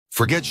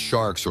Forget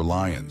sharks or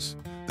lions.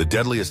 The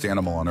deadliest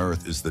animal on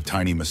Earth is the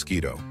tiny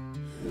mosquito.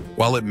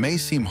 While it may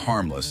seem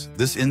harmless,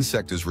 this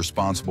insect is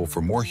responsible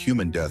for more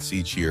human deaths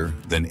each year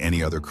than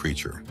any other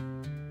creature.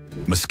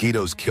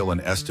 Mosquitoes kill an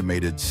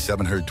estimated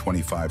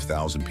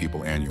 725,000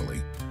 people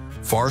annually,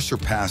 far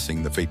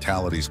surpassing the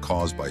fatalities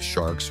caused by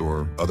sharks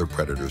or other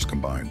predators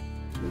combined.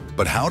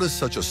 But how does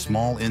such a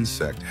small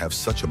insect have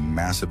such a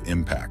massive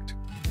impact?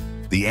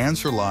 The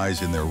answer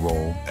lies in their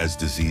role as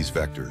disease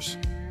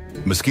vectors.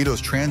 Mosquitoes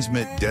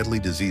transmit deadly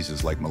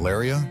diseases like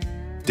malaria,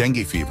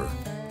 dengue fever,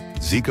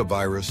 Zika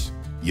virus,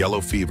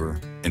 yellow fever,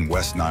 and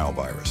West Nile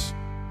virus.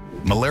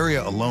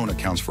 Malaria alone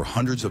accounts for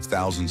hundreds of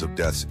thousands of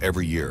deaths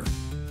every year,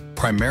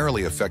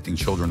 primarily affecting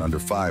children under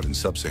 5 in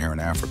sub-Saharan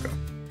Africa.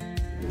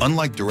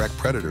 Unlike direct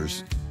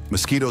predators,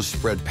 mosquitoes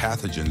spread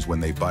pathogens when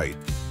they bite,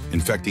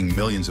 infecting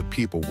millions of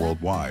people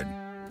worldwide.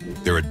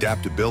 Their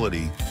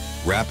adaptability,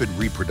 rapid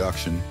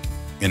reproduction,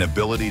 and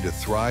ability to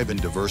thrive in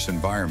diverse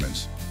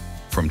environments,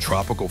 from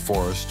tropical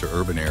forests to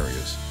urban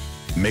areas,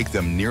 make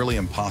them nearly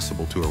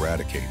impossible to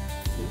eradicate.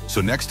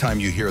 So next time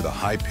you hear the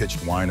high-pitched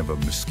whine of a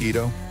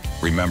mosquito,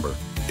 remember,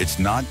 it's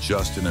not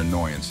just an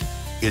annoyance,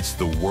 it's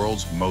the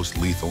world's most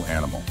lethal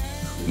animal.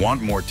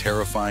 Want more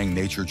terrifying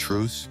nature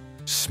truths?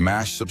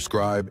 Smash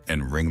subscribe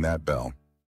and ring that bell.